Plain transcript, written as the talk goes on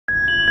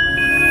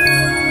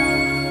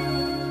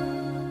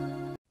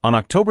On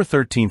October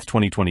 13,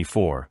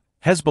 2024,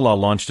 Hezbollah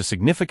launched a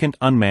significant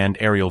unmanned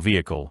aerial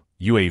vehicle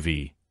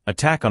 (UAV)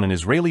 attack on an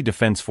Israeli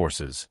Defense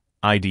Forces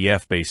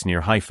 (IDF) base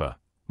near Haifa,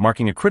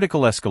 marking a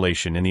critical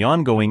escalation in the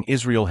ongoing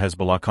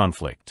Israel-Hezbollah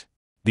conflict.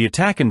 The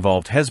attack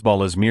involved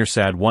Hezbollah's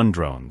Mirsad 1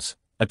 drones,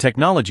 a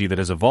technology that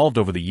has evolved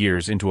over the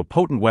years into a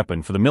potent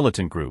weapon for the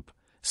militant group,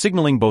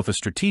 signaling both a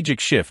strategic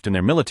shift in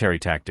their military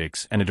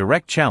tactics and a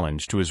direct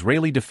challenge to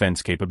Israeli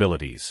defense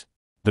capabilities.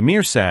 The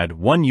Mirsad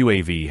 1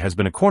 UAV has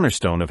been a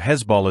cornerstone of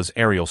Hezbollah's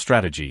aerial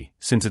strategy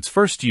since its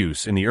first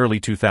use in the early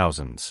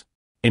 2000s.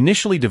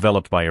 Initially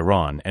developed by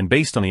Iran and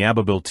based on the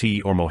Ababil-T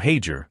or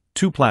Mohajer,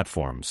 two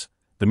platforms,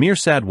 the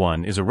Mirsad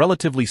 1 is a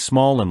relatively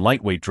small and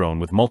lightweight drone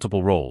with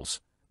multiple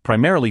roles,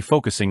 primarily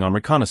focusing on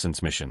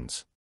reconnaissance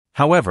missions.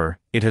 However,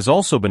 it has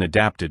also been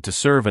adapted to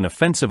serve in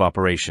offensive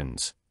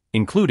operations,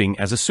 including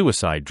as a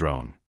suicide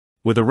drone.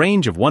 With a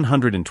range of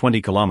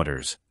 120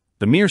 kilometers,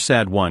 the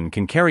Mirsad 1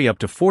 can carry up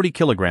to 40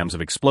 kilograms of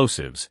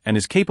explosives and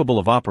is capable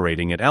of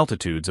operating at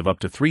altitudes of up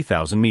to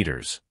 3,000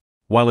 meters.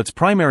 While its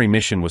primary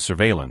mission was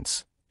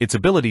surveillance, its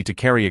ability to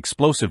carry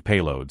explosive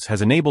payloads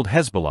has enabled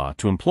Hezbollah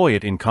to employ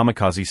it in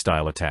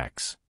kamikaze-style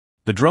attacks.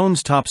 The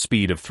drone's top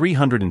speed of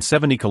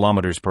 370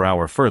 kilometers per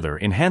hour further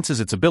enhances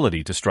its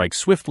ability to strike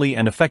swiftly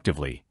and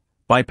effectively,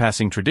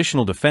 bypassing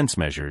traditional defense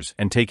measures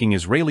and taking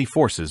Israeli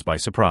forces by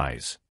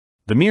surprise.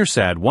 The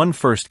Mirsad 1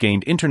 first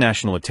gained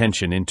international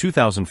attention in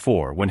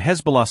 2004 when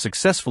Hezbollah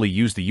successfully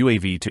used the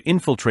UAV to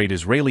infiltrate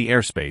Israeli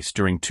airspace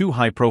during two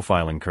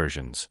high-profile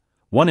incursions,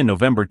 one in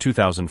November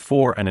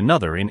 2004 and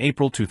another in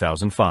April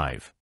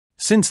 2005.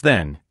 Since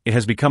then, it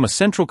has become a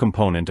central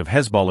component of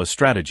Hezbollah's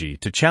strategy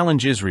to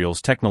challenge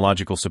Israel's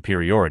technological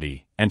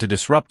superiority and to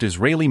disrupt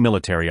Israeli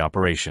military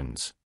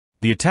operations.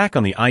 The attack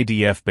on the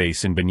IDF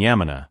base in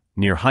Binyamina,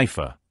 near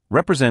Haifa,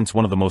 represents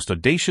one of the most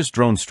audacious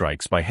drone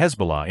strikes by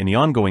Hezbollah in the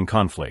ongoing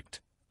conflict,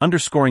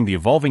 underscoring the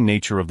evolving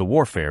nature of the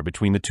warfare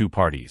between the two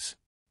parties.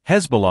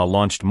 Hezbollah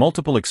launched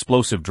multiple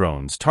explosive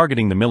drones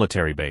targeting the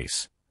military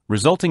base,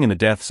 resulting in the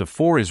deaths of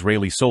 4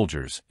 Israeli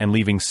soldiers and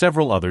leaving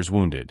several others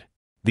wounded.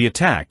 The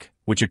attack,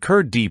 which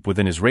occurred deep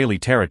within Israeli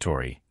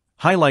territory,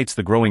 highlights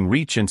the growing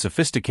reach and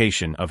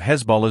sophistication of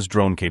Hezbollah's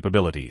drone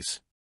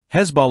capabilities.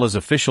 Hezbollah's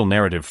official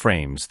narrative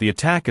frames the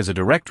attack as a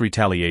direct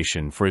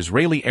retaliation for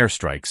Israeli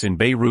airstrikes in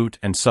Beirut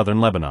and southern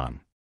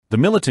Lebanon. The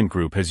militant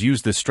group has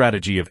used this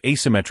strategy of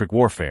asymmetric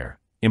warfare,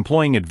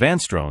 employing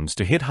advanced drones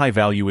to hit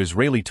high-value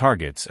Israeli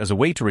targets as a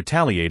way to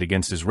retaliate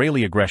against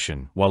Israeli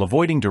aggression while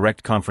avoiding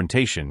direct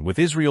confrontation with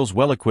Israel's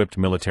well-equipped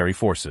military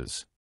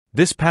forces.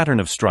 This pattern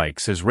of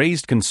strikes has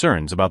raised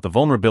concerns about the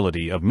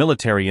vulnerability of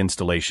military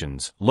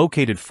installations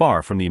located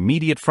far from the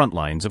immediate front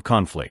lines of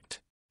conflict.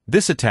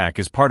 This attack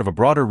is part of a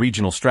broader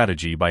regional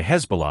strategy by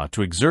Hezbollah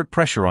to exert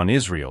pressure on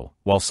Israel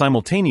while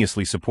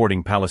simultaneously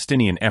supporting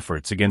Palestinian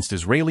efforts against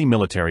Israeli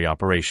military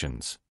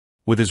operations.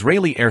 With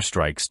Israeli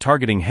airstrikes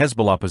targeting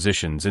Hezbollah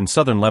positions in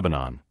southern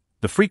Lebanon,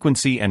 the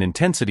frequency and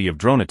intensity of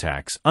drone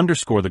attacks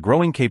underscore the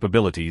growing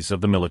capabilities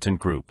of the militant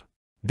group.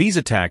 These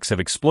attacks have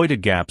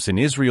exploited gaps in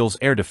Israel's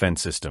air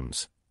defense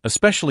systems,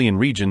 especially in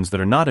regions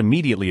that are not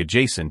immediately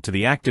adjacent to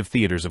the active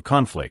theaters of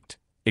conflict,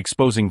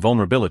 exposing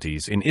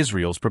vulnerabilities in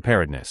Israel's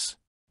preparedness.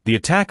 The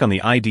attack on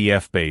the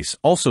IDF base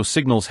also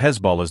signals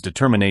Hezbollah's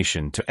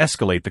determination to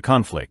escalate the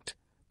conflict,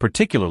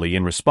 particularly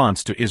in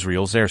response to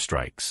Israel's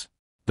airstrikes.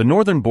 The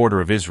northern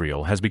border of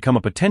Israel has become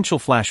a potential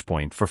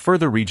flashpoint for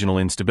further regional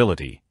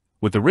instability,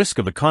 with the risk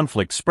of the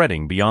conflict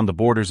spreading beyond the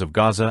borders of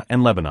Gaza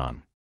and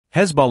Lebanon.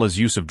 Hezbollah's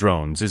use of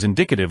drones is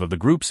indicative of the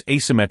group's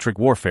asymmetric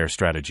warfare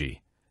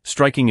strategy,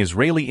 striking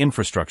Israeli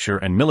infrastructure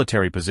and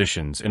military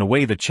positions in a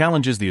way that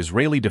challenges the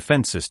Israeli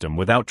defense system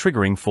without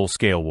triggering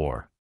full-scale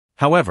war.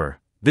 However,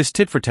 this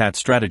tit-for-tat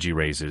strategy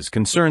raises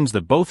concerns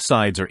that both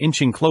sides are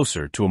inching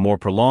closer to a more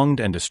prolonged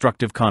and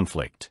destructive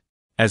conflict.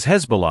 As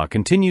Hezbollah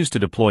continues to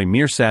deploy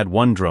Mirsad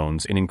 1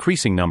 drones in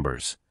increasing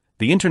numbers,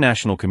 the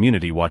international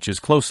community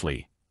watches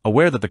closely,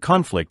 aware that the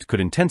conflict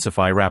could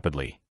intensify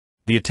rapidly.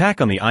 The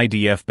attack on the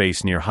IDF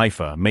base near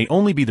Haifa may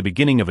only be the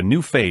beginning of a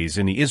new phase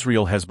in the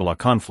Israel-Hezbollah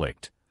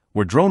conflict,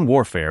 where drone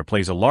warfare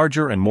plays a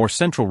larger and more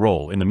central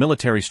role in the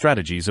military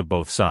strategies of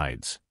both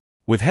sides.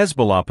 With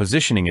Hezbollah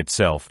positioning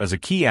itself as a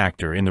key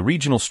actor in the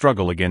regional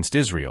struggle against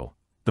Israel,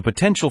 the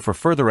potential for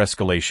further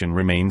escalation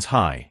remains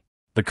high.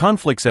 The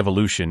conflict's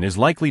evolution is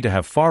likely to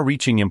have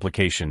far-reaching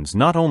implications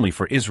not only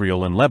for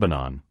Israel and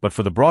Lebanon but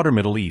for the broader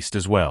Middle East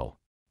as well.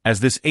 As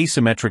this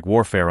asymmetric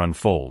warfare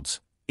unfolds,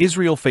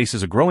 Israel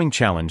faces a growing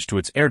challenge to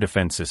its air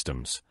defense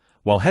systems,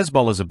 while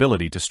Hezbollah's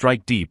ability to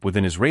strike deep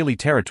within Israeli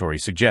territory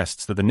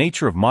suggests that the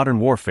nature of modern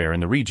warfare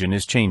in the region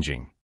is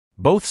changing.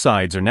 Both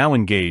sides are now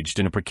engaged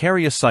in a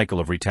precarious cycle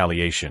of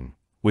retaliation,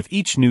 with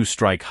each new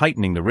strike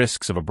heightening the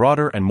risks of a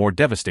broader and more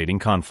devastating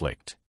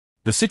conflict.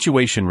 The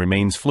situation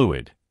remains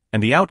fluid,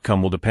 and the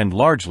outcome will depend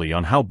largely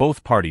on how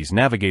both parties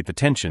navigate the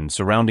tensions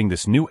surrounding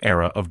this new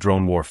era of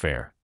drone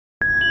warfare.